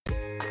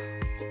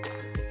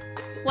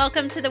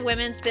Welcome to the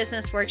Women's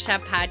Business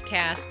Workshop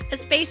Podcast, a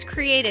space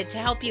created to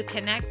help you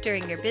connect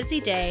during your busy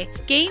day,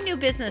 gain new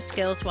business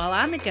skills while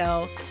on the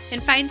go,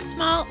 and find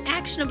small,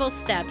 actionable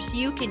steps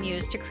you can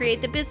use to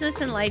create the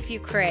business and life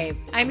you crave.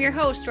 I'm your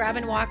host,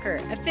 Robin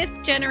Walker, a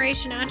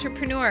fifth-generation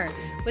entrepreneur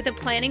with a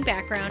planning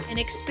background and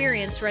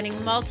experience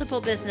running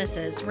multiple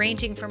businesses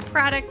ranging from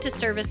product to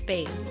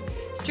service-based.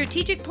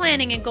 Strategic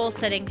planning and goal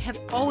setting have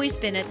always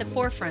been at the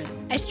forefront.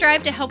 I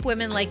strive to help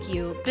women like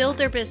you build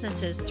their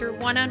businesses through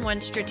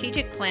one-on-one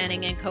strategic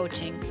planning and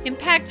coaching,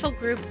 impactful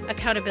group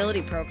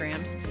accountability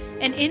programs,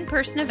 and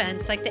in-person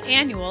events like the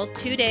annual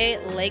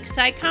 2-day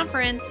Lakeside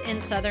Conference in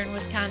southern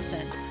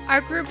Wisconsin.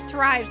 Our group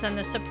thrives on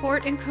the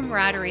support and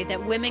camaraderie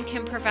that women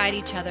can provide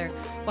each other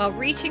while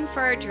reaching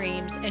for our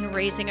dreams and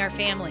raising our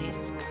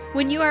families.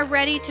 When you are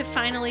ready to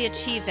finally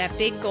achieve that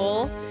big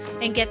goal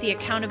and get the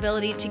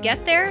accountability to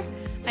get there,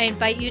 I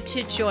invite you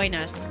to join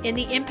us in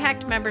the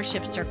Impact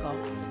Membership Circle.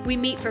 We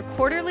meet for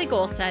quarterly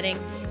goal setting,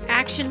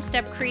 action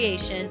step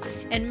creation,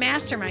 and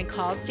mastermind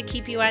calls to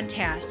keep you on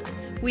task.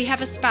 We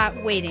have a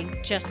spot waiting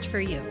just for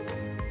you.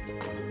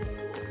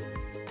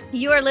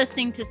 You are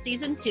listening to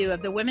Season 2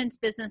 of the Women's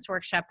Business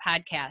Workshop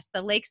Podcast,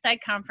 the Lakeside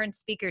Conference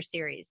Speaker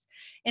Series.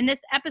 In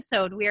this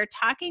episode, we are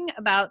talking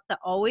about the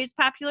always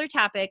popular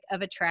topic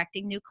of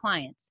attracting new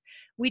clients.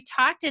 We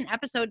talked in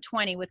episode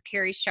 20 with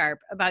Carrie Sharp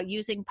about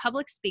using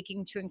public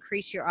speaking to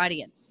increase your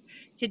audience.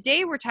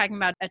 Today, we're talking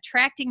about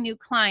attracting new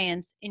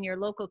clients in your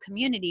local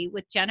community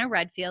with Jenna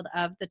Redfield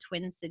of the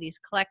Twin Cities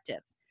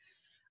Collective.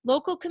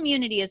 Local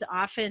community is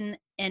often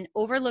an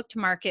overlooked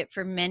market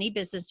for many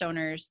business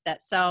owners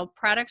that sell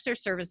products or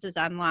services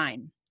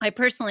online. I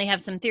personally have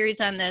some theories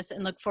on this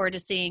and look forward to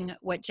seeing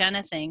what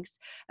Jenna thinks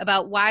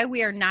about why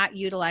we are not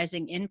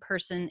utilizing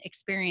in-person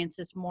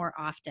experiences more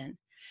often.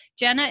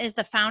 Jenna is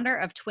the founder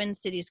of Twin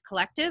Cities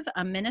Collective,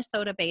 a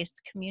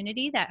Minnesota-based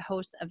community that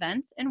hosts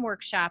events and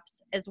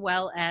workshops, as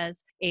well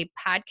as a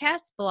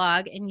podcast,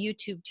 blog, and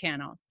YouTube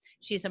channel.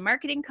 She's a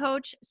marketing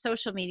coach,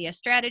 social media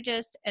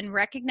strategist, and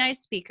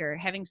recognized speaker,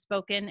 having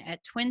spoken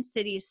at Twin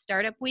Cities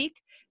Startup Week,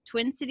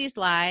 Twin Cities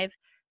Live,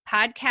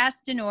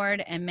 Podcast du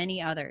Nord, and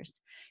many others.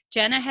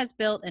 Jenna has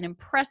built an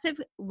impressive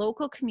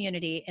local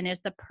community and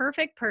is the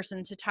perfect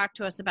person to talk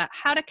to us about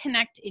how to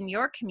connect in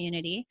your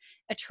community,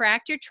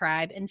 attract your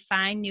tribe, and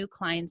find new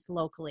clients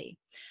locally.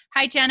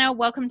 Hi, Jenna.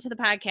 Welcome to the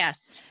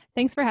podcast.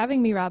 Thanks for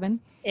having me, Robin.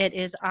 It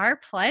is our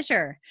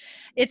pleasure.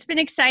 It's been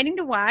exciting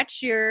to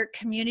watch your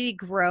community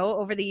grow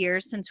over the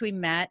years since we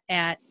met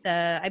at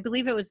I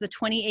believe it was the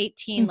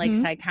 2018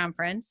 Lakeside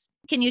Conference.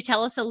 Can you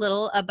tell us a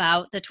little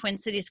about the Twin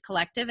Cities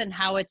Collective and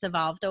how it's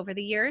evolved over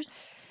the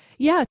years?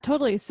 Yeah,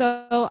 totally.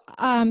 So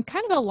kind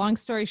of a long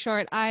story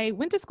short, I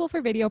went to school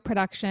for video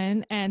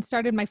production and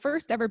started my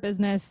first ever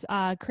business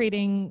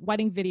creating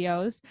wedding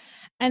videos.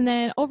 And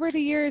then over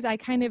the years, I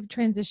kind of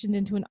transitioned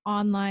into an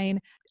online,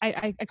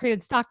 I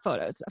created stock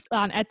photos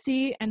on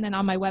Etsy and then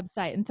on my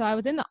website. And so I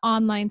was in the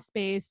online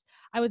space.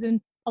 I was in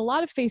a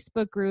lot of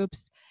Facebook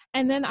groups.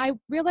 And then I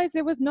realized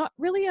there was not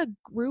really a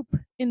group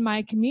in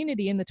my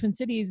community in the Twin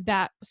Cities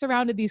that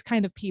surrounded these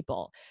kind of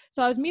people.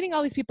 So I was meeting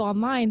all these people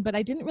online, but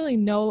I didn't really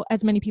know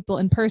as many people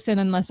in person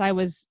unless I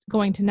was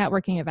going to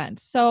networking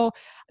events. So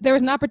there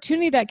was an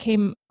opportunity that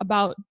came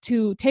about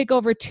to take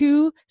over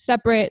two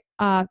separate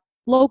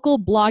local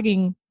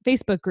blogging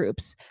Facebook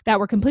groups that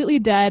were completely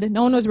dead.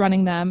 No one was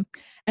running them.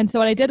 And so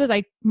what I did was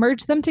I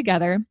merged them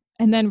together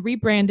and then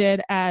rebranded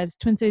as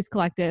Twin Cities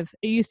Collective.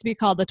 It used to be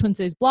called the Twin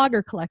Cities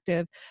Blogger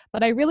Collective,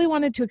 but I really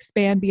wanted to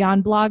expand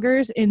beyond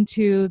bloggers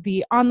into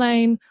the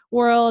online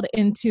world,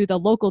 into the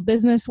local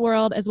business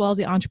world, as well as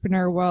the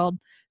entrepreneur world.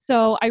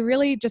 So I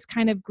really just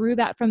kind of grew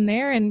that from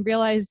there and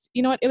realized,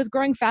 you know what, it was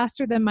growing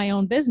faster than my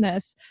own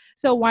business.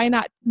 So why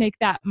not make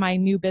that my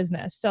new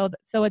business? So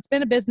it's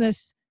been a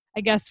business, I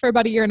guess, for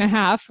about a year and a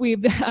half.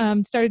 We've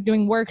started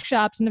doing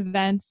workshops and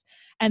events,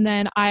 and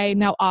then I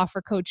now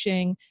offer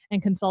coaching and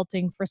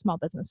consulting for small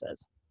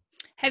businesses.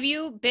 Have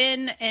you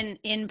been an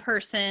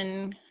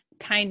in-person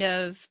kind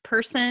of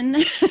person,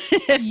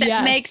 if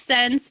that makes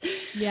sense?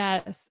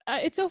 Yes.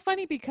 It's so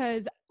funny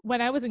because when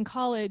I was in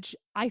college,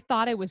 I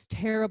thought I was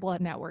terrible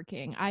at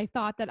networking. I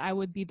thought that I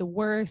would be the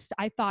worst.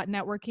 I thought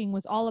networking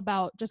was all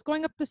about just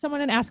going up to someone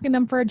and asking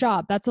them for a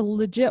job. That's a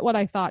legit what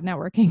I thought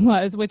networking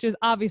was, which is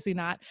obviously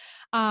not.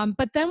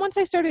 But then once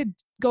I started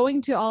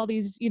going to all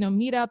these,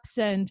 meetups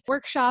and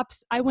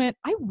workshops, I went,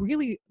 I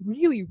really,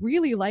 really,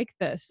 really like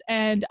this.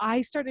 And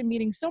I started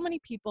meeting so many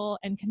people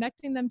and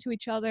connecting them to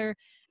each other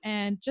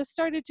and just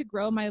started to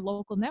grow my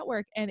local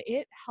network. And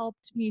it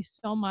helped me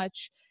so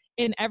much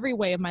in every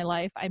way of my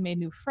life. I made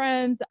new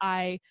friends.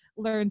 I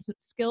learned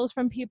skills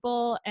from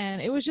people.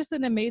 And it was just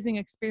an amazing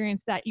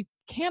experience that you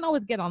can't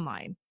always get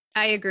online.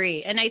 I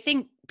agree. And I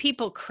think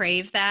people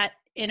crave that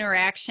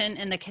interaction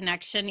and the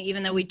connection,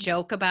 even though we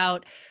joke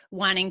about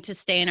wanting to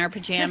stay in our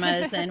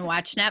pajamas and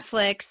watch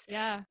Netflix.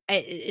 Yeah.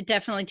 It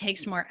definitely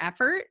takes more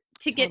effort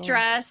to get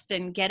dressed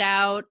and get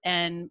out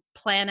and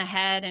plan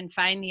ahead and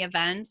find the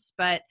events.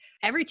 But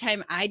every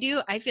time I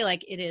do, I feel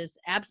like it is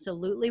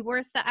absolutely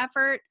worth the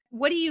effort.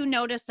 What do you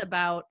notice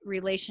about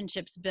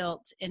relationships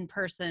built in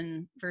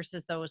person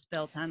versus those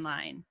built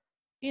online?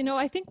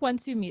 I think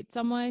once you meet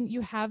someone,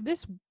 you have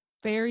this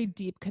very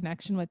deep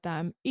connection with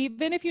them.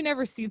 Even if you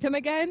never see them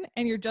again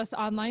and you're just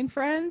online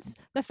friends,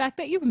 the fact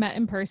that you've met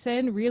in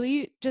person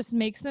really just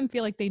makes them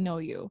feel like they know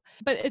you.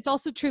 But it's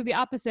also true the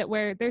opposite,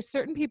 where there's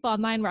certain people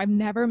online where I've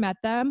never met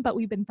them, but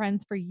we've been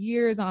friends for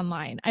years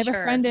online. I have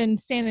a friend in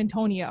San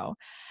Antonio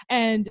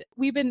and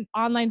we've been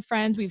online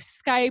friends. We've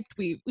Skyped,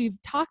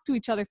 we've talked to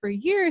each other for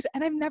years,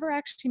 and I've never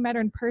actually met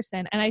her in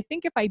person. And I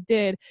think if I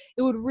did,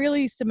 it would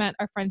really cement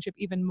our friendship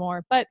even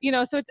more. But,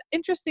 so it's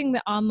interesting,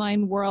 the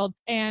online world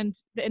and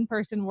the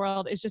in-person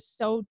world is just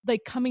so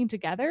like coming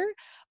together.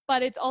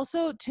 But it's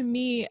also, to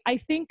me, I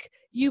think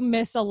you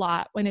miss a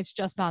lot when it's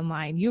just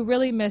online. You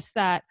really miss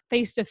that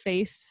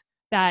face-to-face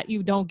that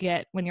you don't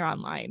get when you're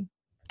online.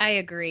 I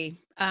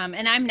agree.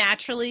 And I'm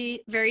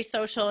naturally very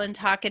social and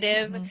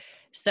talkative. Mm-hmm.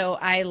 So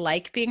I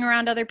like being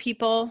around other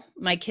people.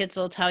 My kids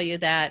will tell you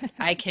that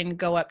I can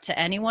go up to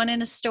anyone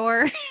in a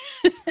store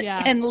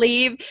and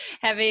leave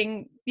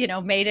having,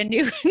 made a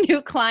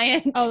new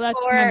client, oh, that's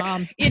my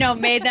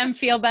mom. Made them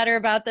feel better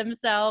about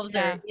themselves.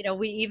 Or,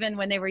 we even,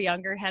 when they were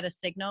younger, had a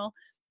signal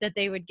that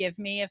they would give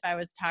me if I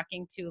was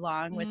talking too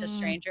long with a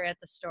stranger at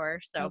the store.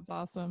 So that's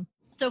awesome.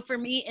 So for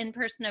me,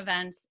 in-person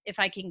events, if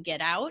I can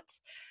get out,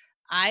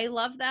 I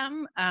love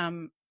them.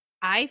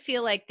 I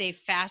feel like they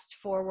fast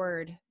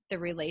forward the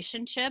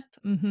relationship.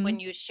 When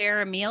you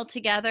share a meal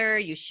together,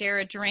 you share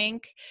a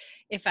drink.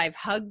 If I've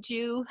hugged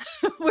you,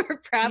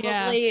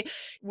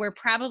 we're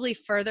probably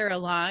further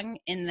along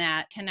in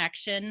that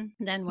connection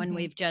than when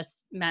we've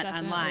just met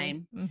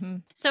online.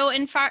 So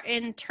in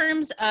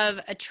terms of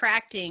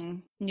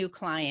attracting new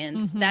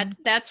clients,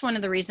 that's one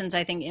of the reasons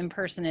I think in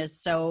person is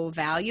so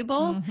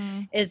valuable,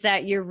 is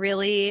that you're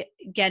really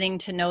getting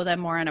to know them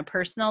more on a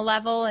personal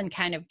level and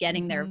kind of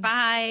getting their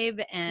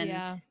vibe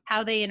and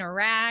how they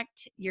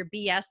interact. Your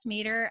BS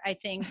meter, I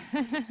think,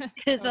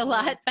 is a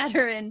lot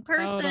better in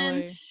person.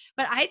 Totally.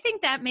 But I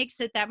think that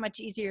makes it that much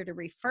easier to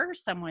refer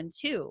someone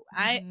too.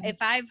 If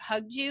I've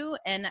hugged you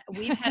and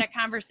we've had a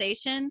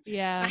conversation,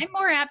 I'm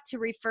more apt to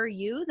refer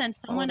you than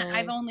someone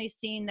I've only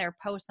seen their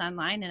posts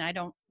online and I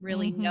don't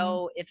really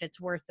know if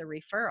it's worth the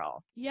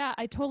referral. Yeah,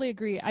 I totally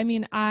agree. I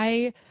mean,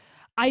 I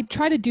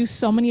try to do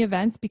so many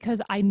events because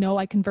I know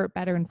I convert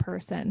better in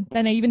person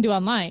than I even do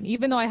online.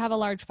 Even though I have a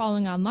large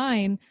following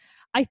online,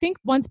 I think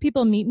once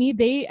people meet me,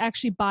 they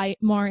actually buy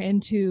more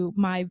into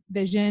my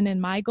vision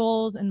and my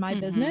goals and my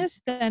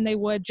business than they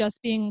would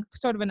just being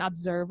sort of an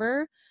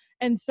observer.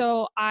 And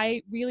so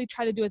I really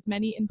try to do as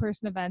many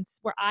in-person events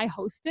where I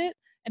host it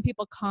and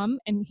people come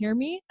and hear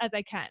me as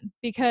I can,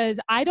 because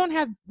I don't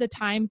have the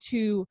time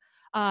to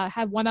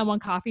have one-on-one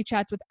coffee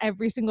chats with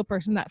every single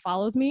person that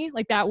follows me.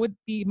 Like that would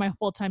be my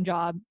full-time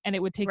job and it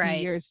would take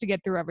me years to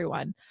get through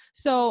everyone.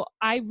 So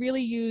I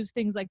really use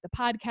things like the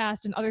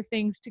podcast and other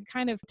things to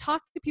kind of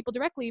talk to people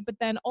directly, but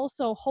then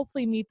also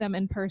hopefully meet them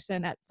in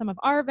person at some of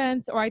our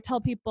events. Or I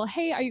tell people,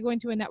 hey, are you going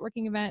to a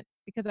networking event?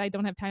 Because I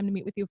don't have time to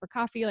meet with you for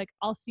coffee. Like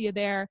I'll see you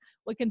there.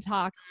 We can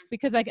talk,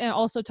 because I can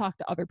also talk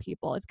to other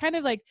people. It's kind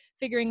of like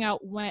figuring out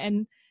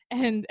when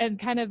and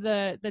kind of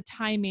the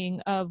timing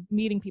of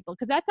meeting people,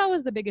 because that's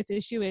always the biggest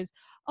issue is,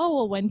 oh,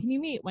 well, when can you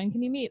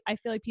meet? I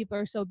feel like people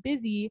are so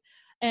busy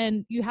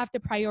and you have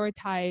to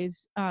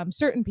prioritize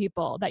certain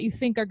people that you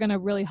think are going to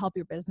really help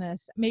your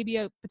business, maybe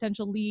a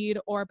potential lead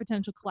or a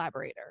potential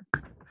collaborator.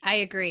 I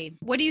agree.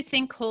 What do you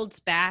think holds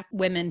back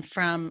women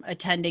from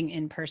attending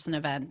in-person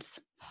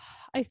events?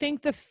 I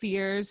think the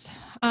fears,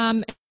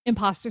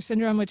 imposter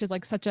syndrome, which is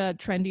like such a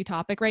trendy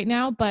topic right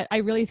now. But I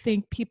really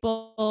think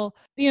people,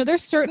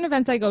 there's certain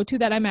events I go to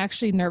that I'm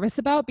actually nervous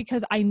about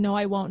because I know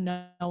I won't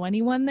know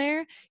anyone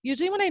there.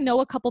 Usually when I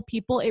know a couple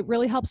people, it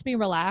really helps me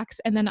relax.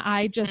 And then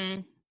I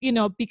just,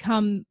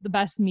 become the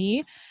best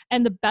me.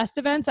 And the best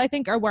events, I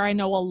think, are where I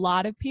know a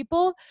lot of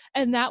people.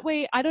 And that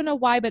way, I don't know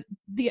why, but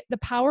the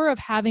power of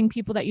having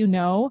people that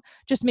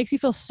just makes you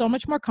feel so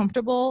much more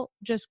comfortable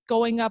just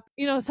going up.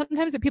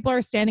 Sometimes if people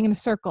are standing in a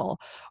circle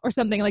or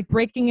something, like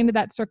breaking into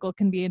that circle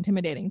can be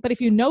intimidating. But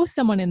if you know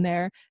someone in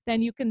there,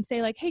 then you can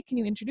say like, hey, can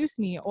you introduce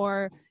me?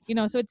 Or,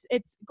 so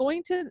it's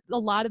going to a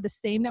lot of the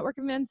same network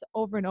events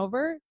over and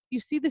over. You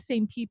see the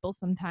same people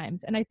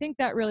sometimes. And I think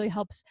that really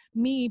helps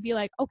me be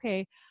like,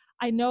 okay,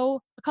 I know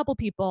a couple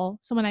people,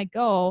 so when I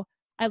go,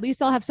 at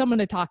least I'll have someone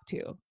to talk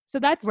to. So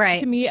that's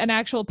to me an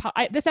actual,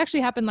 this actually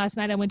happened last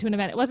night. I went to an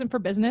event. It wasn't for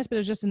business, but it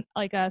was just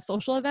like a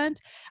social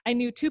event. I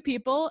knew two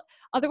people.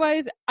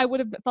 Otherwise I would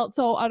have felt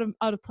so out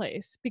of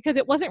place because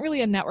it wasn't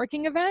really a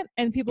networking event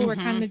and people were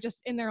kind of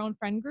just in their own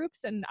friend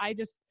groups. And I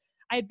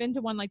had been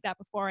to one like that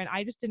before and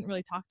I just didn't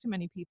really talk to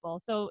many people.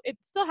 So it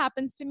still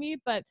happens to me,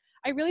 but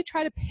I really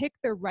try to pick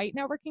the right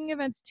networking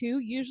events too.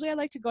 Usually I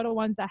like to go to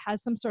ones that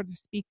has some sort of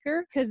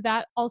speaker because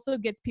that also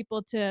gets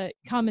people to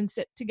come and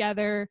sit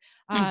together.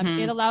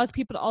 It allows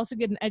people to also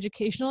get an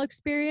educational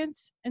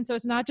experience. And so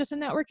it's not just a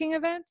networking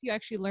event, you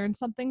actually learn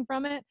something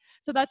from it.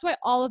 So that's why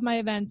all of my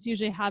events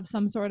usually have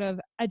some sort of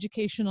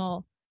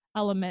educational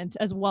element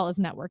as well as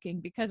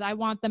networking, because I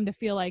want them to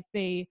feel like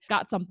they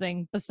got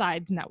something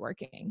besides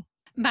networking.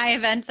 My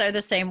events are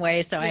the same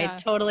way, so I Yeah.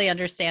 totally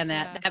understand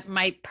that. Yeah. That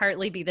might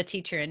partly be the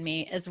teacher in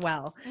me as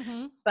well.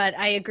 Mm-hmm. But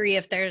I agree,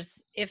 if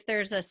there's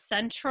a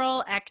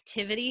central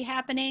activity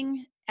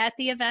happening at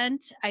the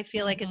event, I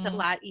feel like it's a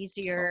lot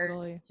easier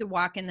Totally. to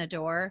walk in the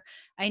door.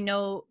 I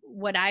know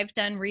what I've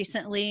done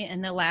recently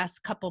in the last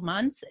couple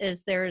months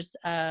is there's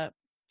a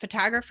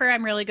photographer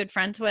I'm really good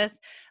friends with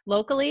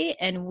locally,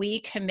 and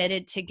we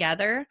committed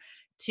together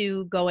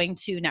to going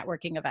to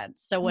networking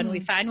events. So when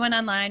we find one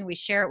online, we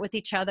share it with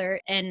each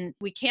other, and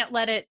we can't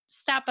let it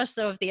stop us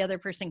though if the other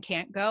person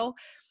can't go.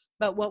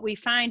 But what we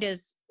find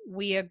is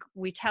we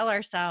tell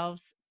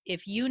ourselves,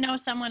 if you know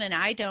someone and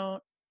I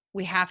don't,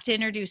 we have to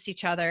introduce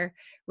each other.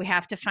 We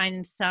have to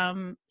find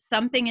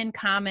something in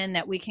common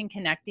that we can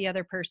connect the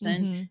other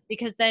person,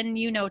 because then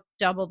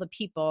double the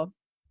people.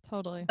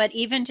 Totally. But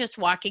even just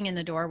walking in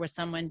the door with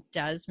someone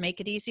does make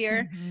it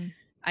easier.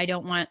 I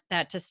don't want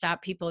that to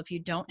stop people if you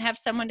don't have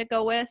someone to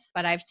go with,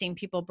 but I've seen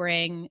people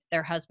bring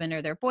their husband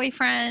or their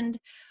boyfriend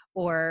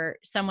or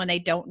someone they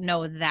don't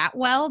know that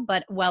well,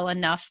 but well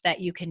enough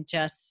that you can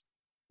just,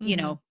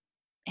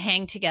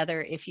 hang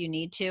together if you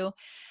need to.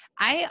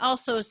 I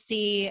also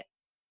see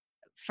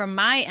from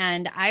my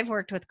end, I've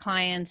worked with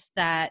clients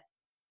that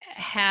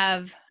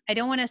have, I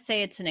don't want to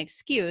say it's an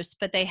excuse,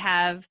 but they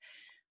have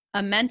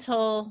a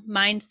mental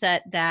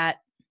mindset that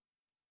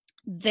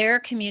their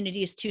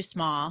community is too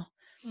small.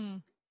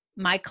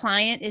 My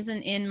client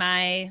isn't in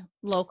my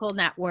local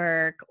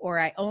network, or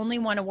I only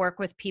want to work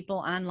with people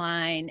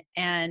online.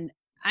 And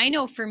I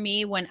know for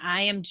me, when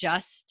I am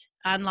just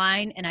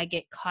online and I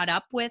get caught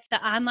up with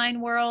the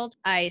online world,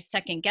 I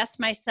second guess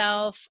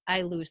myself.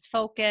 I lose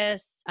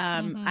focus.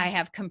 I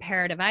have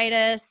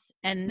comparativitis.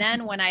 And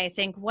then when I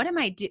think, what am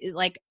I doing?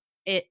 Like,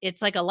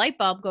 it's like a light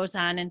bulb goes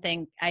on,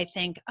 and I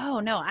think,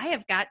 oh no, I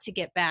have got to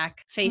get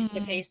back face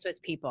to face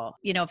with people.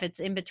 If it's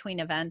in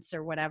between events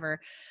or whatever,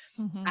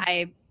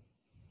 I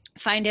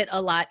find it a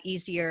lot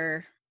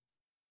easier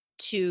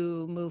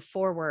to move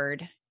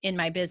forward in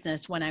my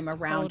business when I'm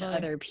around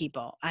other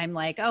people. I'm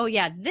like, oh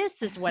yeah,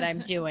 this is what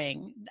I'm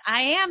doing.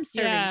 I am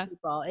serving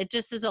people. It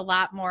just is a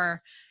lot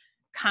more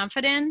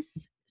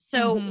confidence.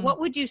 So what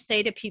would you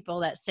say to people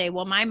that say,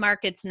 well, my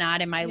market's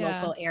not in my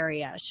local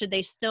area? Should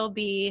they still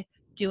be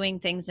doing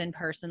things in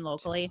person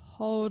locally?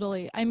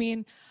 Totally. I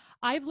mean,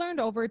 I've learned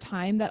over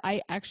time that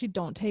I actually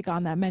don't take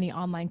on that many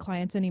online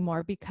clients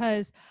anymore,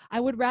 because I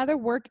would rather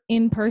work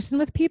in person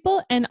with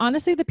people. And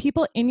honestly, the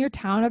people in your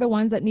town are the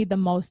ones that need the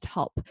most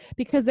help,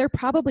 because they're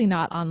probably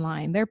not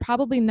online. They're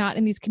probably not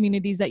in these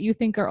communities that you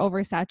think are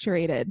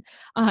oversaturated,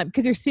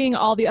 because you're seeing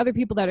all the other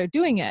people that are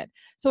doing it.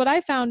 So what I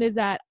found is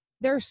that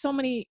there are so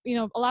many,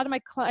 a lot of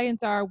my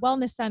clients are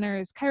wellness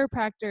centers,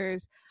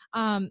 chiropractors,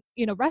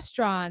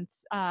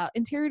 restaurants,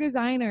 interior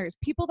designers,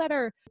 people that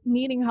are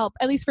needing help,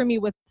 at least for me,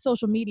 with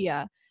social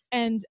media.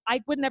 And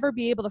I would never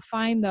be able to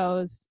find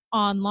those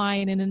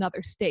online in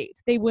another state.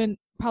 They wouldn't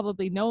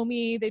probably know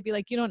me. They'd be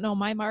like, you don't know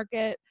my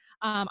market.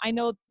 I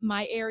know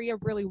my area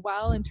really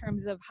well in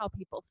terms of how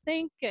people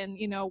think and,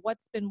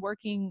 what's been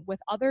working with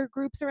other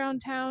groups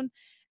around town.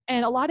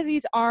 And a lot of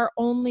these are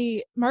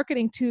only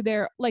marketing to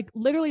their,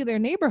 literally their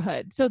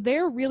neighborhood. So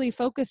they're really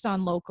focused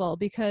on local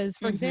because,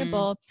 for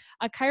example,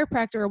 a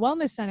chiropractor or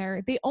wellness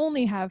center, they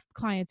only have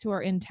clients who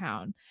are in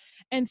town.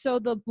 And so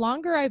the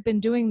longer I've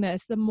been doing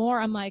this, the more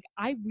I'm like,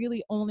 I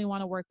really only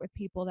want to work with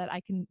people that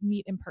I can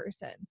meet in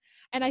person.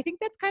 And I think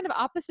that's kind of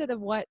opposite of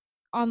what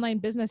online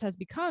business has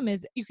become.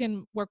 Is you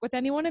can work with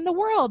anyone in the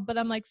world, but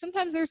I'm like,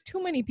 sometimes there's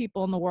too many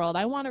people in the world.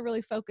 I want to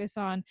really focus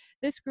on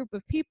this group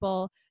of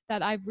people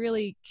that I've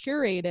really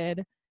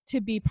curated to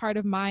be part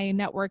of my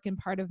network and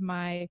part of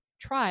my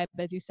tribe,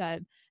 as you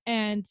said.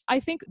 And I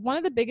think one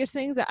of the biggest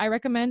things that I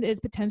recommend is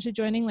potentially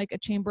joining like a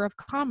chamber of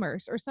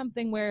commerce or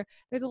something where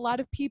there's a lot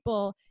of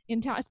people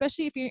in town,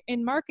 especially if you're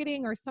in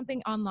marketing or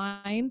something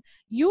online.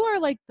 You are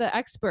like the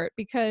expert,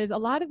 because a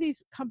lot of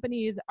these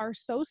companies are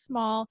so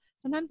small.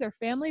 Sometimes they're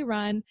family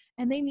run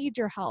and they need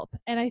your help.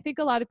 And I think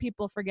a lot of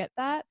people forget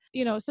that.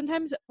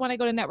 Sometimes when I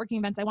go to networking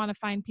events, I want to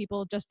find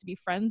people just to be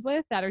friends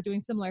with that are doing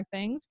similar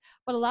things.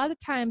 But a lot of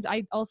times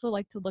I also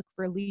like to look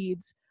for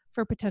leads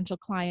for potential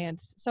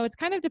clients. So it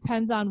kind of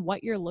depends on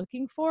what you're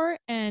looking for.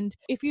 And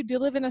if you do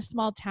live in a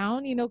small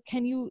town,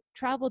 can you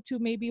travel to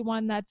maybe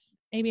one that's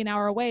maybe an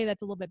hour away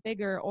that's a little bit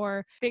bigger,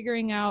 or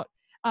figuring out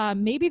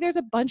maybe there's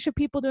a bunch of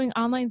people doing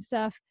online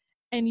stuff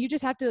and you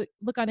just have to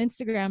look on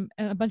Instagram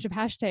and a bunch of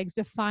hashtags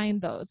to find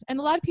those. And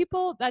a lot of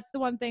people, that's the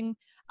one thing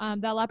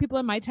that a lot of people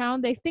in my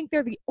town, they think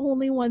they're the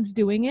only ones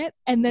doing it.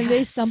 And then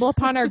they stumble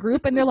upon our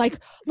group and they're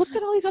like, look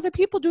at all these other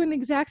people doing the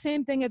exact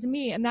same thing as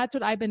me. And that's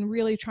what I've been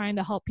really trying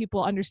to help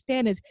people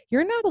understand is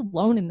you're not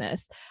alone in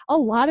this. A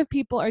lot of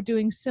people are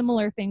doing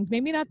similar things,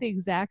 maybe not the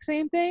exact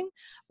same thing,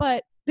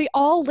 but they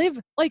all live.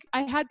 Like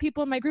I had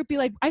people in my group be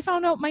like, I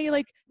found out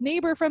my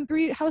neighbor from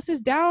 3 houses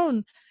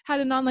down had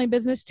an online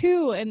business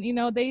too. And,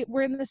 they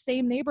were in the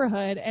same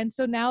neighborhood. And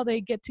so now they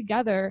get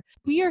together.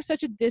 We are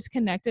such a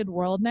disconnected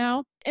world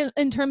now.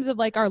 in terms of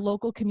like our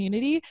local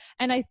community.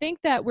 And I think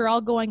that we're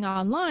all going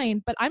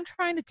online, but I'm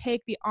trying to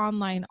take the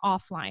online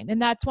offline.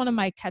 And that's one of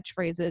my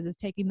catchphrases, is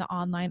taking the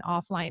online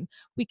offline.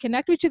 We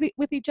connect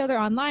with each other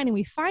online and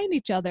we find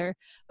each other,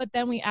 but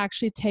then we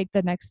actually take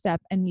the next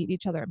step and meet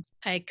each other.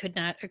 I could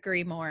not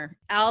agree more.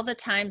 All the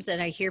times that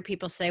I hear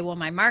people say, well,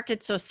 my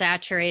market's so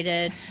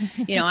saturated,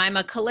 I'm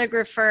a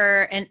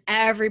calligrapher and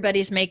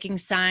everybody's making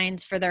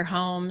signs for their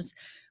homes.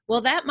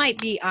 Well, that might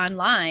be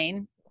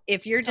online.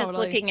 If you're just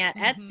looking at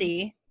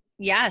Etsy,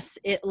 yes,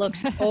 it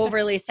looks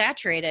overly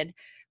saturated.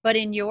 But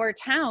in your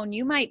town,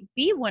 you might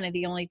be one of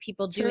the only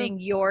people doing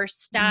your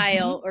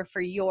style or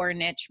for your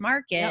niche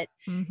market.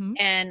 Yep.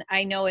 And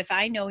I know if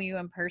I know you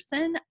in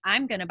person,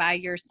 I'm going to buy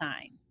your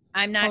sign.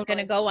 I'm not going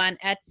to go on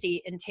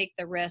Etsy and take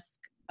the risk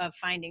of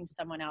finding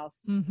someone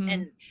else.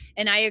 And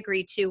I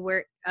agree too,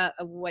 where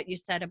what you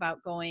said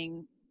about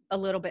going a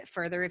little bit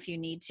further if you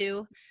need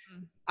to.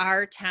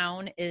 Our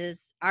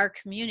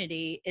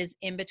community is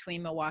in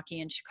between Milwaukee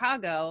and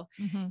Chicago,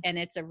 and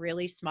it's a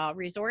really small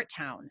resort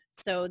town.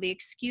 So the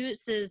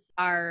excuses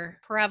are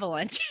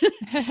prevalent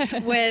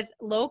with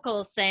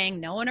locals saying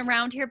no one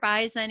around here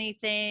buys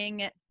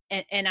anything.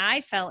 And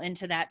I fell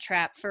into that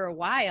trap for a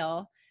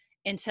while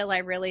until I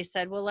really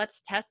said, well,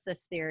 let's test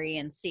this theory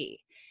and see.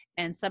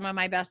 And some of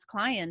my best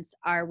clients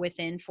are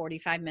within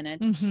 45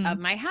 minutes of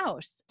my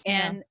house.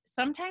 And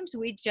sometimes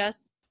we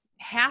just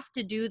have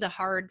to do the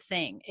hard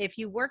thing. If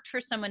you worked for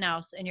someone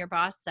else and your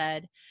boss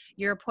said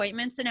your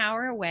appointment's an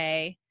hour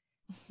away,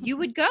 you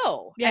would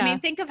go. I mean,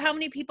 think of how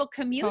many people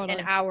commute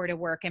an hour to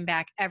work and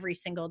back every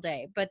single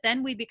day. But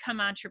then we become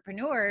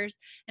entrepreneurs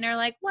and are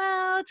like,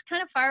 well, it's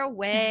kind of far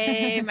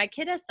away. My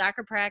kid has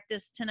soccer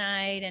practice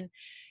tonight. And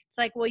it's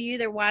like, well, you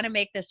either want to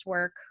make this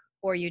work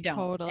or you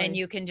don't. And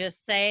you can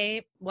just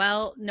say,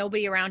 well,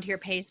 nobody around here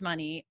pays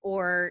money,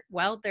 or,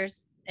 well,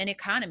 there's an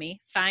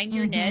economy, find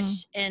your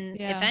niche. And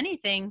if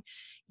anything,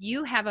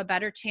 you have a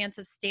better chance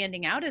of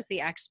standing out as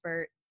the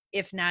expert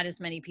if not as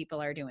many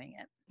people are doing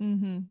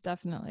it.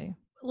 Definitely.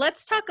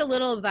 Let's talk a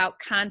little about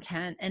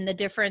content and the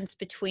difference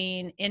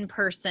between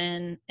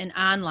in-person and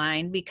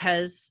online,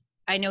 because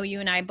I know you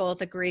and I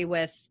both agree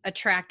with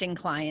attracting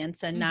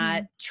clients and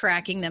not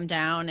tracking them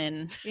down.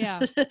 And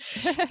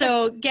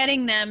so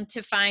getting them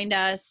to find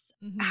us,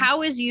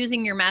 how is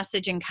using your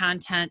message and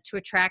content to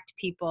attract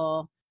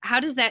people? How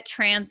does that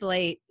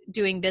translate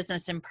doing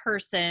business in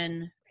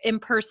person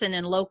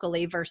and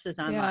locally versus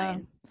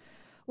online?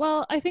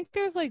 Well, I think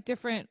there's like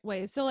different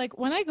ways. So like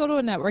when I go to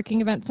a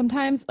networking event,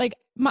 sometimes like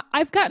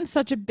I've gotten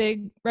such a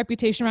big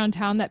reputation around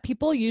town that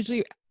people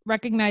usually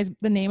recognize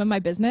the name of my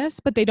business,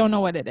 but they don't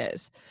know what it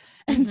is.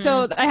 And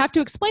so I have to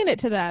explain it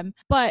to them.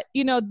 But,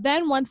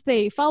 then once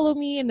they follow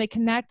me and they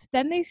connect,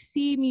 then they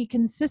see me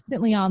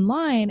consistently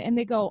online and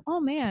they go, oh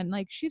man,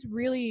 like she's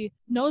really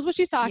knows what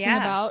she's talking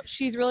about.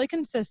 She's really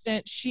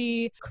consistent.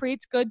 She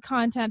creates good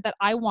content that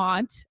I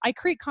want. I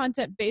create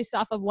content based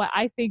off of what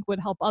I think would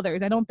help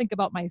others. I don't think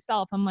about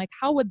myself. I'm like,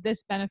 how would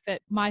this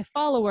benefit my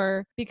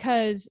follower?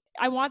 Because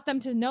I want them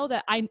to know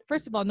that I,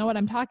 first of all, know what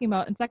I'm talking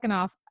about. And second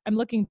off, I'm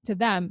looking to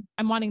them.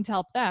 I'm wanting to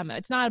help them.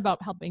 It's not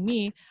about helping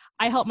me.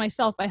 I help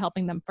myself by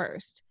helping them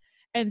first.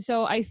 And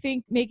so I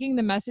think making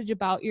the message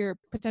about your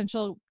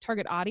potential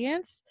target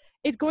audience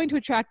is going to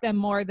attract them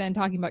more than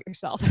talking about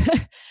yourself.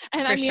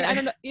 And I mean, I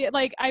don't know,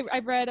 like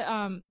I've read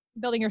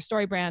Building Your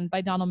Story Brand by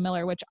Donald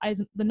Miller, which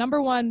is the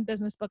 #1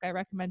 business book I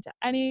recommend to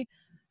any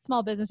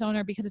small business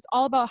owner, because it's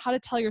all about how to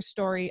tell your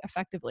story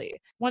effectively.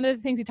 One of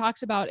the things he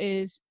talks about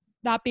is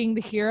not being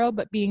the hero,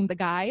 but being the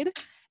guide.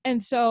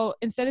 And so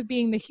instead of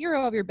being the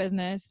hero of your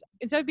business,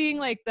 instead of being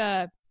like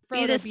the Frodo,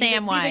 be the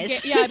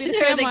Samwise. Be the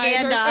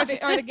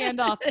Samwise or the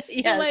Gandalf.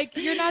 Yes. So like,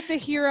 you're not the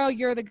hero,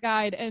 you're the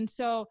guide. And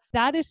so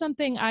that is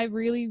something I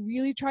really,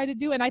 really try to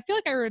do. And I feel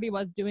like I already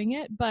was doing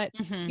it, but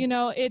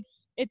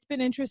it's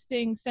been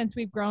interesting since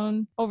we've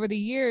grown over the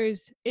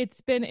years. It's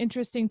been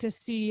interesting to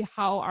see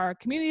how our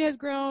community has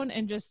grown,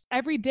 and just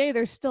every day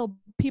there's still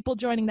people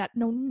joining that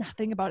know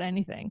nothing about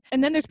anything.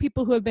 And then there's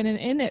people who have been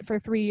in it for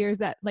 3 years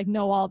that like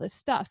know all this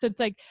stuff. So it's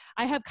like,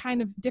 I have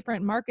kind of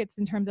different markets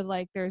in terms of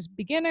like, there's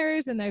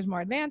beginners and there's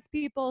more advanced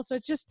people. So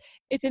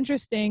it's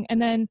interesting.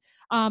 And then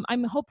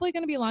I'm hopefully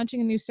going to be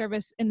launching a new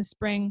service in the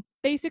spring.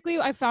 Basically,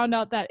 I found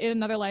out that in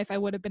another life, I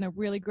would have been a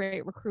really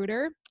great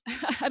recruiter.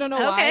 I don't know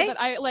why, but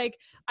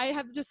I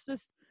have just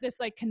this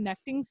like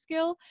connecting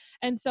skill.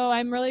 And so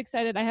I'm really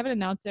excited. I haven't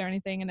announced it or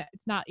anything, and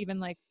it's not even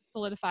like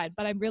solidified,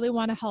 but I really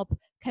want to help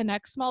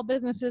connect small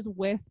businesses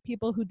with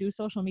people who do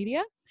social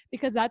media,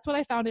 because that's what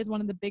I found is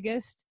one of the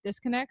biggest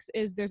disconnects.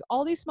 Is there's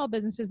all these small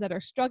businesses that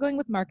are struggling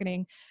with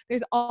marketing.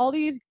 There's all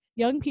these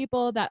young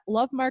people that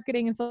love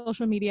marketing and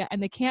social media,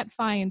 and they can't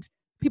find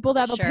people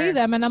that'll pay Sure.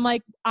 them. And I'm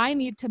like, I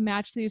need to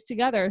match these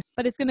together.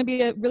 But it's going to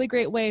be a really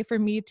great way for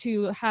me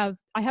to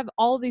I have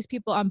all of these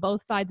people on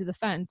both sides of the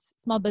fence,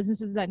 small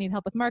businesses that need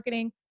help with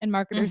marketing and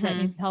marketers that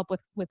need help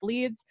with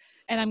leads.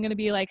 And I'm going to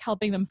be like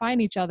helping them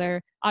find each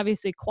other,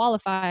 obviously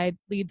qualified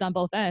leads on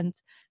both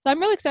ends. So I'm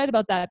really excited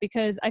about that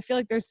because I feel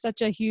like there's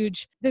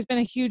been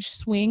a huge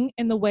swing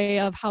in the way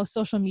of how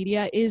social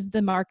media is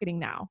the marketing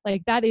now.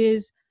 Like that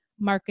is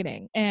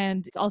marketing,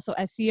 and it's also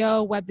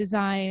SEO, web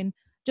design,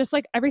 just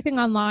like everything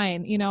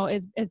online,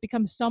 has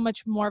become so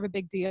much more of a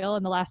big deal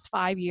in the last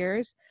 5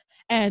 years.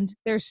 And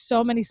there's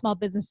so many small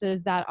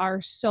businesses that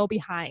are so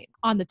behind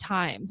on the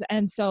times.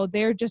 And so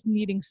they're just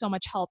needing so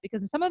much help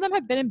because some of them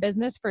have been in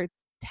business for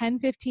 10,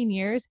 15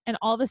 years, and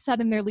all of a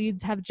sudden their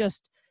leads have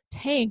just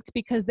tanked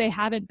because they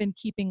haven't been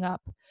keeping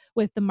up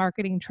with the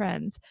marketing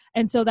trends.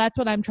 And so that's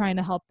what I'm trying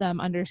to help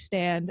them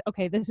understand.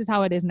 Okay, this is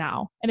how it is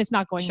now, and it's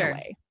not going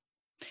away.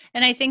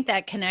 And I think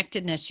that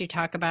connectedness you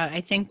talk about,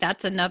 I think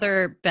that's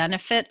another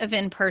benefit of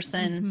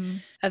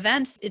in-person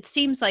events. It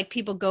seems like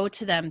people go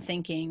to them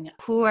thinking,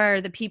 who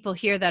are the people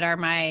here that are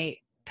my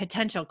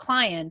potential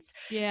clients?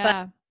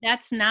 Yeah. But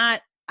that's not,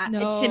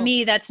 to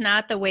me, that's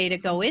not the way to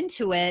go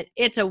into it.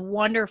 It's a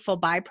wonderful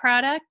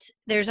byproduct.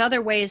 There's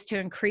other ways to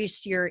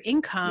increase your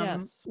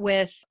income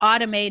with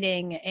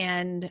automating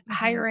and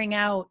hiring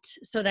out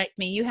so that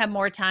you have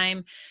more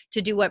time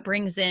to do what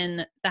brings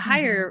in the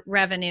higher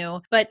revenue.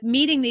 But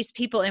meeting these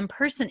people in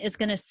person is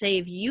going to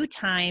save you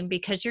time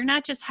because you're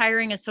not just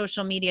hiring a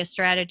social media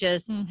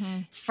strategist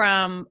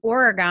from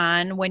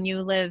Oregon when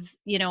you live,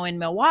 in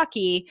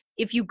Milwaukee.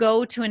 If you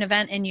go to an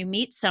event and you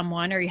meet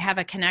someone or you have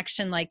a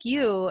connection like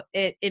you,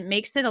 it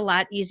makes it a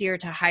lot easier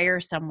to hire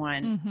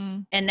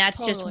someone. And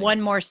that's just one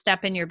more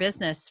step in your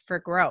business for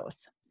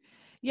growth.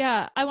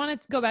 Yeah. I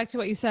wanted to go back to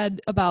what you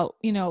said about,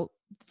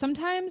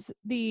 sometimes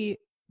the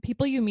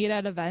people you meet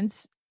at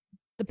events,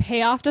 the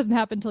payoff doesn't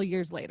happen until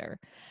years later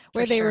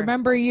where they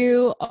remember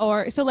you,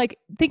 or so like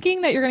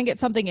thinking that you're going to get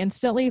something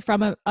instantly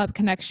from a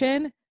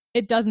connection.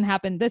 It doesn't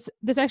happen. This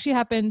actually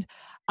happened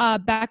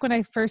back when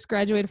I first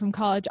graduated from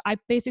college. I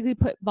basically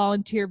put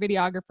volunteer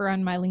videographer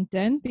on my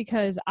LinkedIn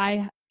because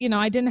I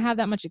didn't have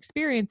that much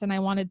experience and I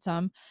wanted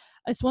some.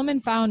 This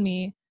woman found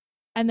me,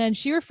 and then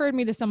she referred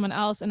me to someone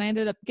else, and I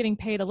ended up getting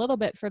paid a little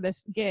bit for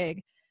this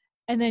gig.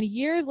 And then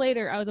years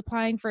later, I was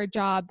applying for a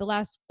job, the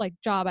last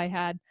job I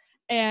had.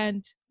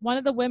 And one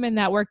of the women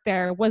that worked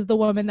there was the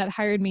woman that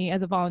hired me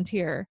as a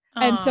volunteer.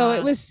 Aww. And so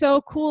it was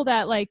so cool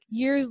that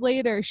years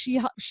later,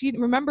 she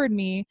remembered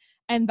me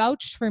and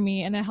vouched for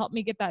me, and it helped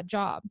me get that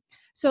job.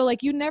 So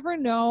you never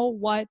know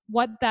what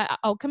that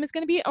outcome is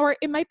going to be, or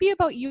it might be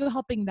about you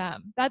helping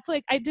them. That's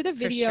I did a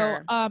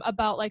video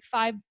about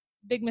 5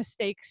 big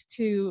mistakes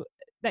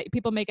that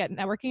people make at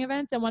networking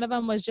events. And one of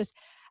them was just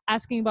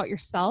asking about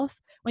yourself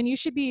when you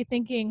should be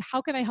thinking,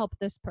 how can I help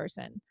this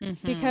person?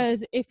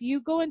 Because if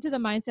you go into the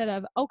mindset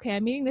of, okay,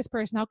 I'm meeting this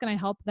person, how can I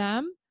help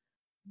them?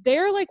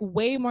 They're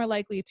way more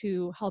likely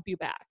to help you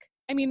back.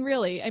 I mean,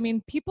 really,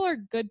 people are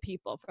good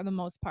people for the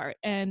most part.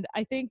 And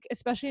I think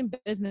especially in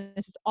business,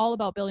 it's all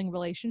about building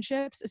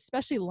relationships,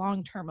 especially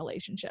long-term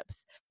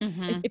relationships.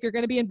 If you're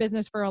going to be in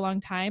business for a long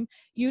time,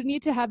 you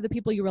need to have the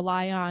people you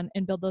rely on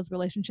and build those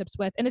relationships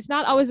with. And it's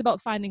not always about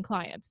finding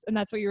clients. And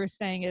that's what you were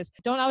saying is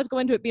don't always go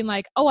into it being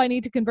like, oh, I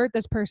need to convert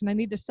this person. I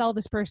need to sell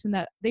this person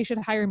that they should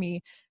hire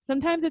me.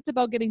 Sometimes it's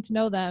about getting to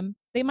know them.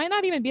 They might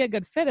not even be a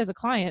good fit as a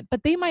client,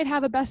 but they might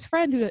have a best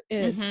friend who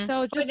is.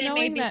 So just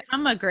knowing that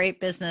I'm a great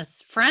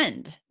business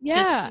friend.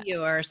 Yeah,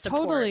 you or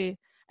support. Totally.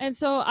 And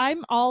so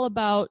I'm all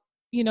about,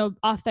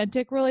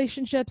 authentic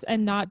relationships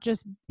and not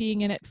just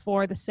being in it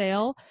for the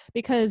sale,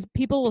 because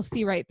people will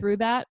see right through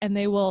that and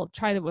they will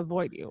try to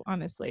avoid you.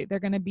 Honestly, they're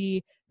going to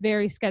be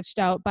very sketched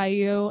out by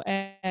you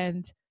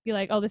and be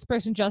like, oh, this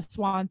person just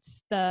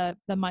wants the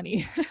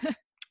money.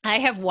 I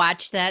have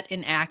watched that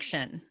in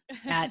action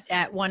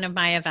at one of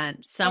my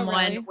events.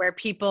 Someone where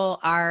people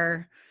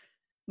are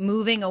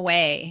moving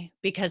away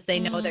because they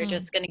know they're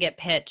just going to get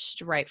pitched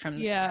right from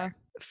the start.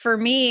 For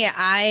me,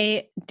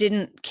 I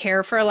didn't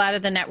care for a lot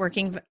of the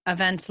networking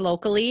events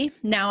locally.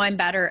 Now I'm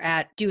better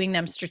at doing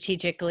them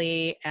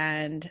strategically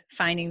and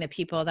finding the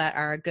people that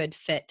are a good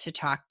fit to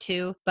talk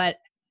to. But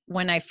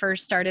when I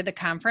first started the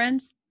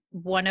conference,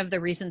 one of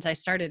the reasons I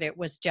started it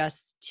was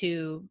just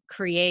to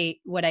create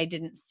what I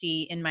didn't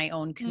see in my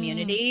own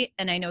community.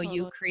 And I know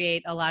you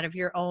create a lot of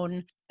your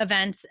own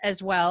events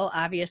as well,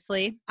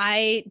 obviously.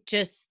 I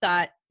just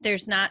thought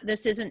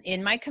this isn't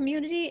in my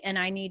community, and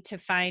I need to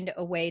find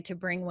a way to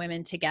bring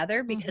women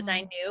together because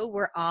I knew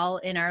we're all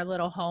in our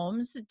little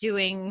homes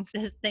doing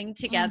this thing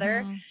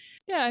together.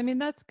 Yeah,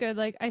 that's good.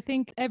 I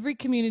think every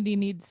community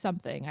needs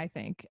something, I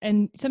think.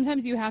 And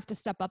sometimes you have to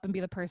step up and be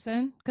the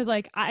person. Because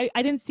I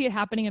didn't see it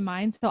happening in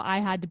mine, so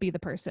I had to be the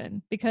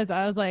person because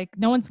I was like,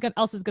 no one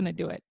else is going to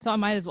do it. So I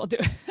might as well do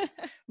it.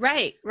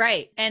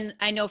 Right. And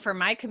I know for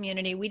my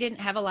community, we didn't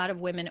have a lot of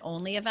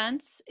women-only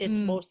events. It's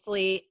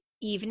mostly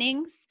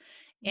evenings.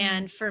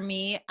 And for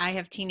me, I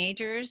have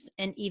teenagers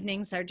and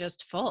evenings are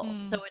just full.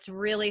 Mm. So it's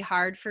really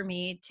hard for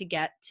me to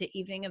get to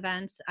evening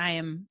events. I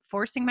am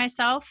forcing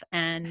myself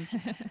and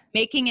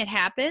making it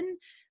happen,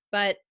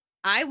 but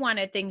I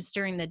wanted things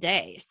during the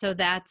day. So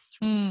that's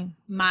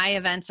my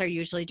events are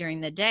usually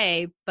during the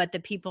day, but the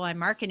people I'm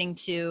marketing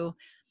to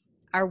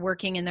are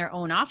working in their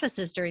own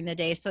offices during the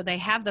day. So they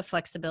have the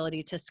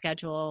flexibility to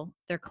schedule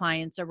their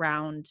clients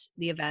around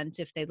the event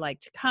if they'd like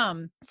to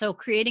come. So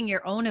creating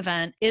your own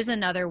event is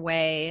another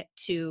way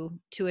to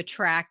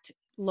attract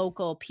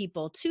local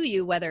people to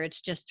you, whether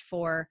it's just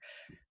for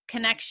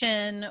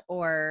connection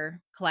or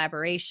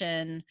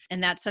collaboration.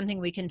 And that's something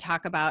we can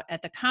talk about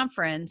at the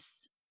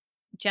conference.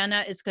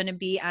 Jenna is going to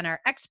be on our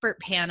expert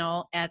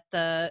panel at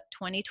the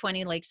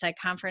 2020 Lakeside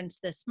Conference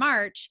this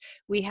March.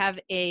 We have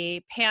a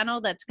panel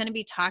that's going to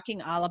be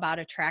talking all about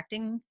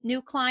attracting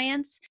new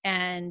clients.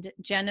 And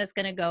Jenna's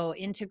going to go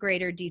into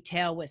greater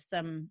detail with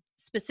some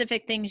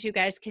specific things you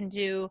guys can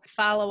do,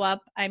 follow up,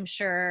 I'm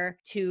sure,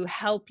 to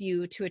help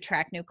you to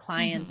attract new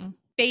clients,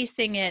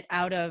 basing it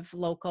out of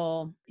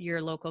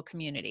your local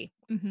community.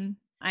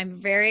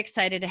 I'm very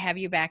excited to have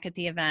you back at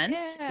the event.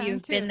 Yeah,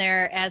 you've been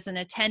there as an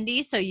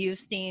attendee, so you've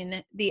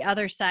seen the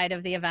other side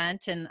of the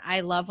event. And I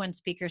love when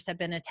speakers have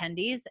been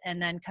attendees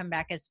and then come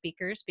back as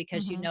speakers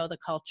because you know the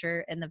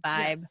culture and the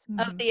vibe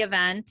of the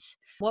event.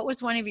 What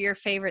was one of your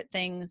favorite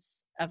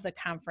things of the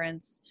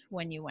conference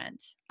when you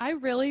went? I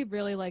really,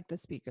 really like the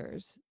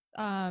speakers.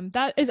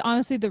 That is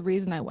honestly the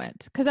reason I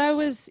went, because I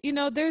was,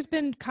 there's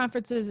been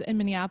conferences in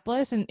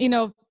Minneapolis and,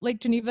 Lake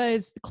Geneva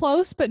is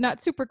close, but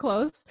not super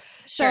close.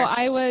 Sure. So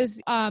I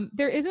was,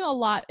 there isn't a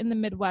lot in the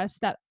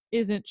Midwest that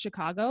isn't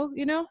Chicago,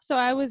 so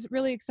I was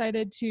really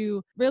excited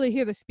to really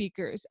hear the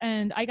speakers,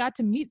 and I got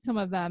to meet some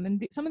of them,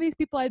 and some of these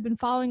people I'd been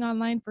following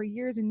online for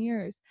years and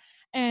years,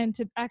 and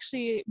to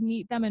actually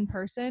meet them in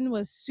person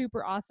was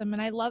super awesome.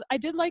 And I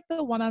did like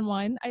the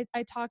one-on-one.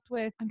 I talked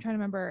with, I'm trying to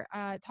remember,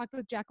 talked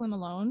with Jacqueline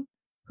Malone,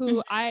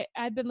 who I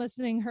had been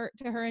listening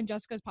to her and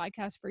Jessica's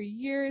podcast for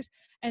years.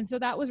 And so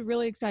that was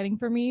really exciting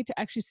for me to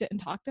actually sit and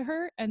talk to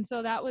her. And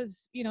so that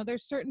was,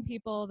 there's certain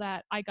people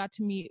that I got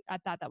to meet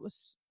at that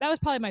was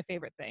probably my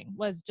favorite thing,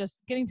 was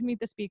just getting to meet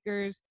the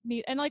speakers,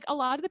 and like a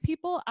lot of the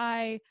people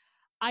I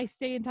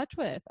stay in touch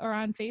with or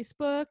on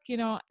Facebook.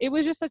 It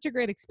was just such a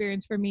great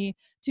experience for me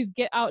to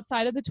get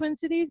outside of the Twin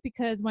Cities,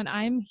 because when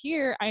I'm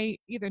here, I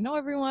either know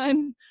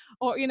everyone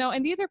or,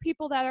 and these are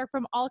people that are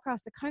from all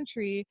across the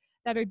country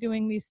that are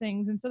doing these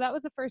things. And so that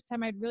was the first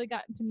time I'd really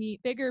gotten to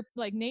meet bigger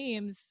like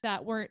names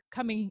that weren't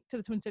coming to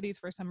the Twin Cities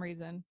for some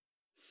reason.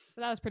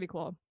 So that was pretty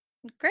cool.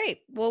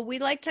 Great. Well, we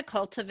like to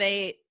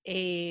cultivate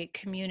a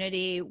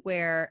community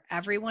where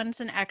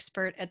everyone's an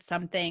expert at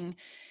something.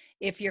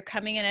 If you're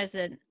coming in as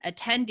an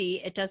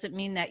attendee, it doesn't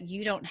mean that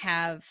you don't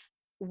have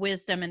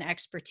wisdom and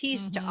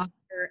expertise to offer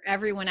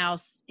everyone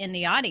else in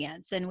the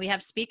audience. And we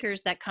have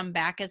speakers that come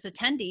back as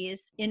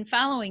attendees in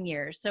following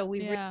years. So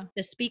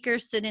the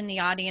speakers sit in the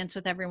audience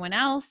with everyone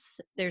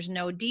else. There's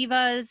no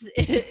divas.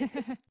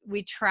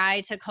 We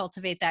try to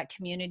cultivate that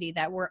community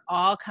that we're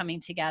all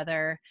coming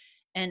together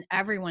and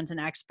everyone's an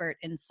expert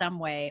in some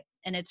way.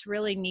 And it's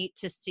really neat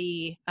to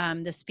see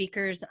the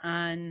speakers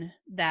on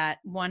that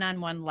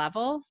one-on-one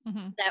level,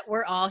 that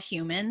we're all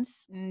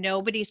humans.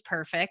 Nobody's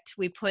perfect.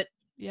 We put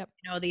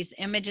these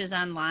images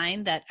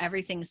online that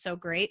everything's so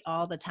great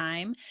all the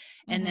time.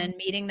 And then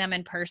meeting them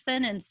in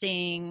person and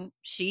seeing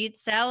she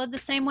eats salad the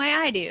same way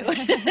I do.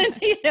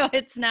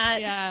 It's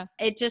not,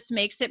 it just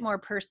makes it more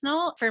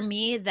personal. For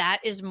me, that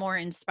is more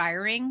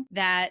inspiring,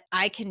 that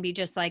I can be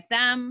just like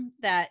them,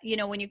 that,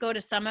 when you go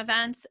to some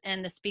events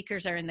and the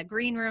speakers are in the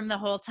green room the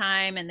whole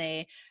time and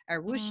they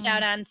are whooshed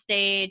out on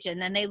stage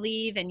and then they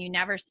leave and you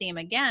never see them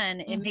again,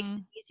 it makes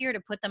it easier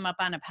to put them up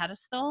on a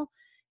pedestal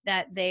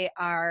that they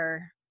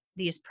are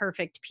these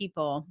perfect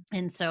people.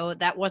 And so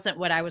that wasn't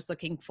what I was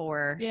looking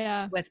for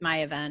with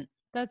my event.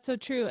 That's so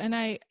true. And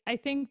I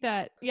think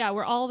that,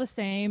 we're all the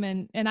same.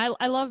 And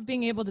I love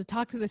being able to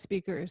talk to the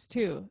speakers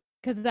too.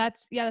 Cause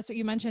that's what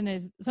you mentioned,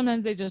 is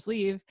sometimes they just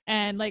leave.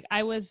 And like,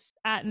 I was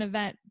at an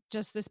event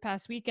just this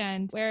past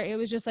weekend where it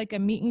was just like a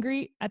meet and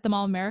greet at the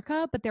Mall of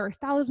America, but there were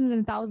thousands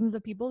and thousands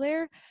of people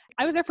there.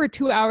 I was there for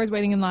 2 hours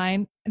waiting in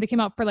line, and they came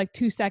out for like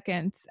 2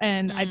 seconds,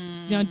 and I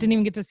didn't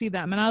even get to see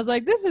them. And I was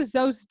like, this is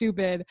so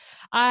stupid.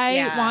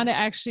 I want to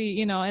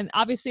actually, and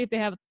obviously if they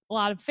have a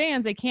lot of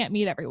fans, they can't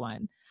meet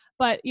everyone.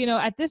 But,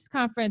 at this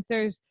conference,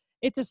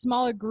 it's a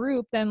smaller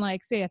group than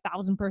like, say,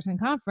 1,000-person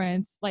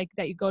conference, like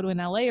that you go to in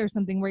LA or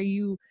something, where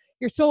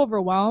you're so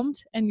overwhelmed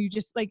and you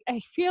just like, I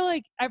feel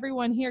like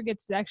everyone here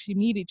gets to actually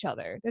meet each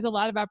other. There's a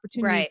lot of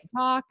opportunities to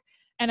talk.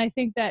 And I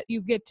think that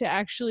you get to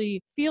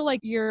actually feel like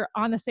you're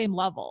on the same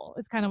level.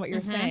 Is kind of what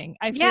you're saying.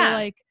 I feel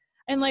like,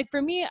 and like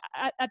for me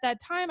at that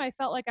time, I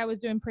felt like I was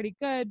doing pretty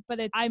good, but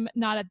I'm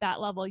not at that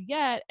level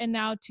yet. And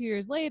now 2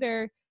 years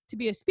later, to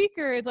be a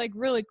speaker is like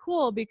really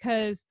cool,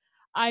 because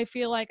I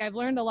feel like I've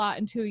learned a lot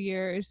in 2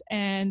 years,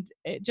 and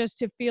just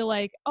to feel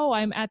like, oh,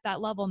 I'm at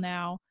that level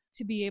now,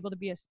 to be able to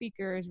be a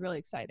speaker is really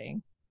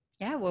exciting.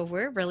 Yeah, well,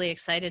 we're really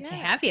excited to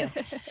Yeah. have you.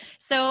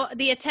 So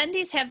the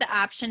attendees have the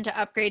option to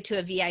upgrade to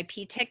a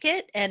VIP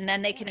ticket, and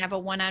then they can have a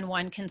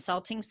one-on-one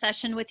consulting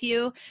session with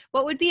you.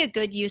 What would be a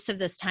good use of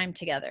this time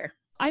together?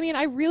 I mean,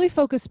 I really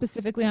focus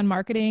specifically on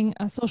marketing,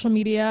 social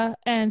media.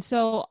 And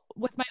so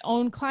with my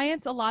own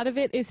clients, a lot of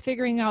it is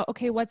figuring out,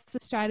 okay, what's the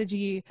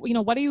strategy?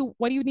 What do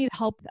you need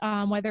help?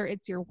 Whether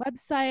it's your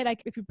website,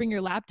 if you bring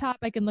your laptop,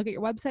 I can look at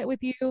your website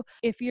with you.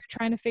 If you're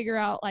trying to figure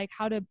out like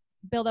how to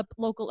build up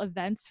local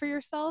events for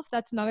yourself,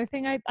 that's another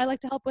thing I like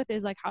to help with,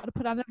 is like how to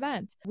put on an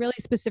event. Really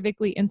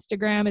specifically,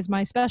 Instagram is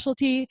my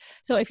specialty.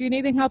 So if you're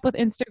needing help with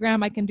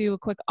Instagram, I can do a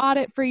quick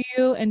audit for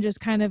you and just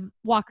kind of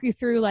walk you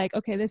through like,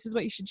 okay, this is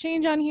what you should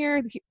change on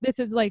here. This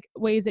is like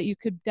ways that you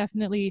could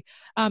definitely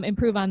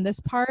improve on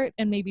this part,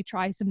 and maybe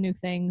try some new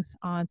things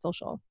on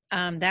social.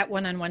 That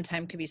one-on-one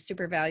time could be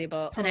super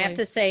valuable. Totally. And I have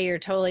to say, you're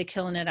totally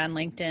killing it on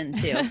LinkedIn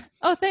too.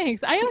 Oh,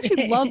 thanks. I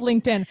actually love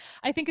LinkedIn.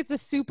 I think it's a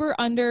super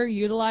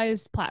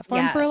underutilized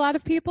platform for a lot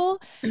of people.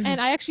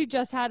 And I actually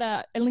just had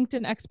a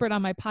LinkedIn expert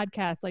on my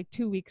podcast like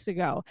 2 weeks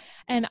ago.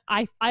 And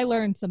I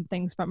learned some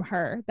things from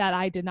her that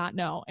I did not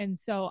know. And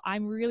so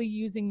I'm really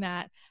using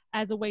that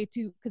as a way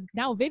to, because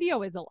now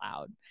video is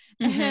allowed.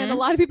 And a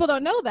lot of people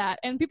don't know that.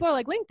 And people are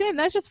like, LinkedIn,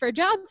 that's just for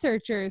job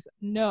searchers.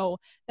 No,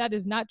 that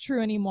is not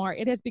true anymore.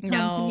 It has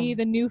become to me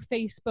the new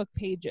Facebook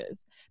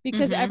pages,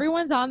 because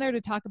everyone's on there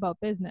to talk about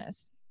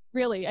business.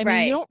 Really. I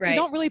mean, you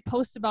don't really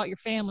post about your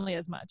family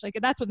as much. Like,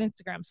 that's what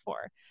Instagram's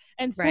for.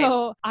 And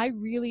so I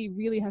really,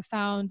 really have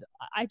found,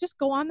 I just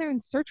go on there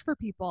and search for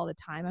people all the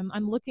time.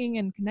 I'm looking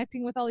and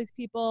connecting with all these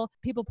people.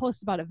 People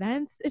post about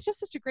events. It's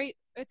just it's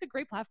a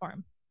great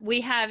platform. We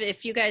have,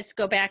 if you guys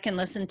go back and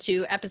listen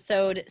to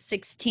episode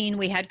 16,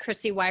 we had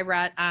Chrissy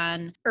Wyrot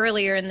on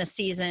earlier in the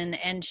season,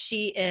 and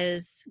she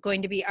is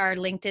going to be our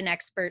LinkedIn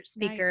expert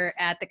speaker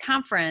at the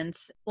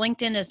conference.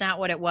 LinkedIn is not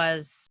what it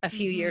was a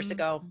few years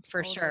ago,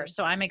 for sure.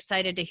 So I'm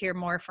excited to hear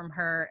more from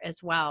her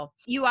as well.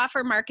 You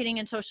offer marketing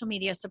and social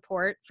media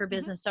support for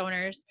business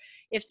owners.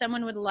 If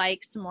someone would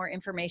like some more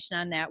information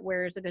on that,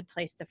 where is a good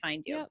place to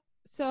find you? Yep.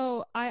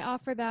 So I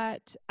offer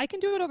that. I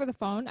can do it over the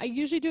phone. I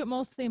usually do it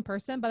mostly in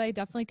person, but I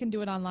definitely can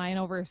do it online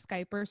over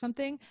Skype or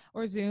something,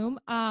 or Zoom.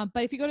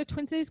 But if you go to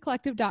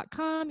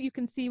TwinCitiesCollective.com, you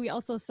can see we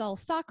also sell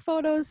stock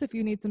photos. So if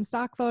you need some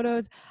stock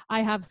photos,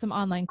 I have some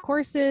online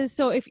courses.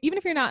 So even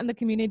if you're not in the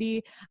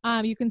community,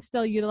 you can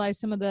still utilize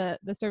some of the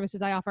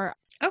services I offer.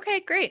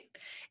 Okay, great.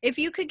 If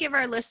you could give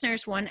our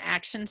listeners one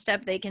action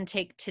step they can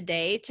take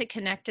today to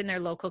connect in their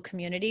local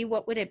community,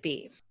 what would it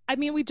be? I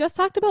mean, we just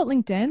talked about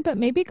LinkedIn, but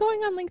maybe going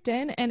on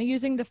LinkedIn and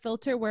using the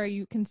filter where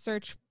you can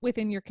search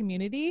within your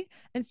community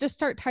and just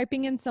start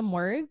typing in some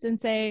words and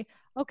say,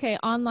 okay,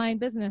 online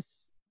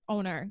business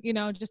owner,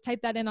 just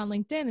type that in on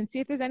LinkedIn and see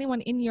if there's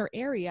anyone in your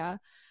area.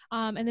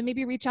 And then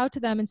maybe reach out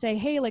to them and say,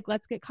 hey, like,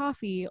 let's get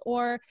coffee,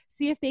 or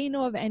see if they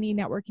know of any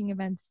networking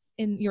events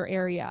in your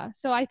area.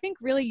 So I think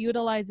really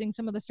utilizing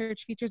some of the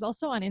search features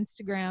also on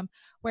Instagram,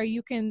 where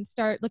you can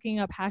start looking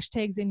up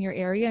hashtags in your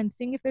area and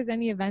seeing if there's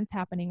any events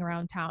happening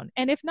around town.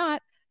 And if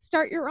not,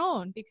 start your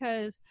own,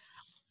 because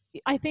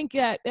I think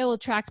that it'll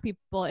attract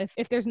people.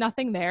 If there's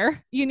nothing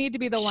there, you need to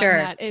be the one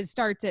that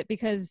starts it,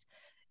 because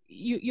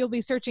you'll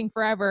be searching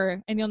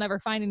forever and you'll never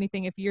find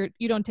anything if you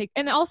don't take.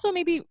 And also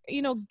maybe,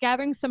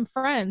 gathering some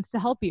friends to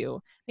help you.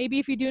 Maybe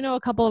if you do know a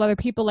couple of other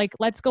people, like,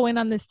 let's go in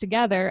on this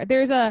together.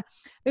 There's a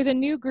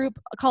new group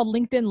called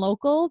LinkedIn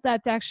Local.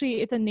 That's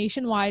actually, it's a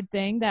nationwide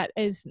thing that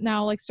is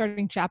now like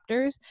starting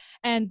chapters.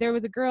 And there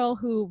was a girl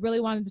who really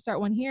wanted to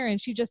start one here,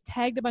 and she just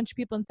tagged a bunch of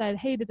people and said,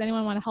 hey, does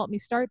anyone want to help me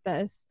start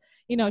this?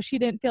 She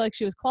didn't feel like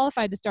she was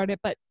qualified to start it,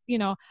 but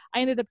I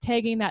ended up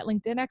tagging that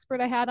LinkedIn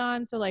expert I had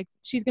on. So like,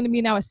 she's going to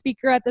be now a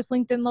speaker at this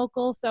LinkedIn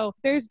Local. So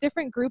there's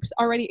different groups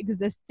already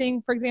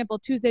existing. For example,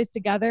 Tuesdays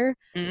Together,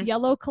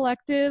 Yellow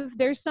Collective,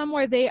 there's some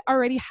where they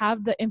already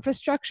have the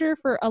infrastructure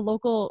for a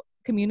local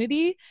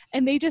community,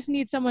 and they just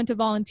need someone to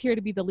volunteer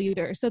to be the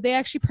leader. So they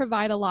actually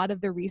provide a lot of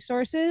the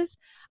resources,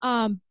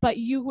 but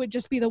you would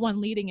just be the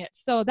one leading it.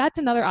 So that's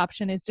another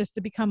option, is just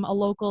to become a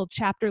local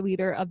chapter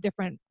leader of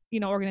different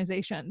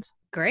organizations.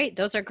 Great.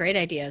 Those are great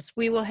ideas.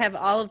 We will have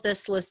all of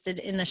this listed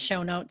in the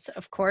show notes,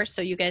 of course,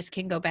 so you guys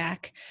can go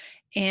back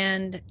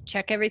and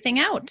check everything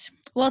out.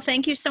 Well,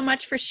 thank you so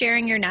much for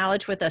sharing your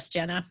knowledge with us,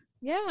 Jenna.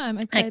 Yeah, I'm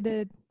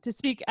excited to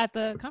speak at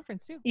the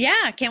conference too.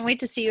 Yeah, can't wait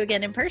to see you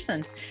again in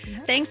person.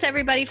 Yeah. Thanks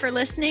everybody for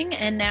listening,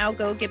 and now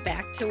go get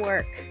back to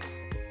work.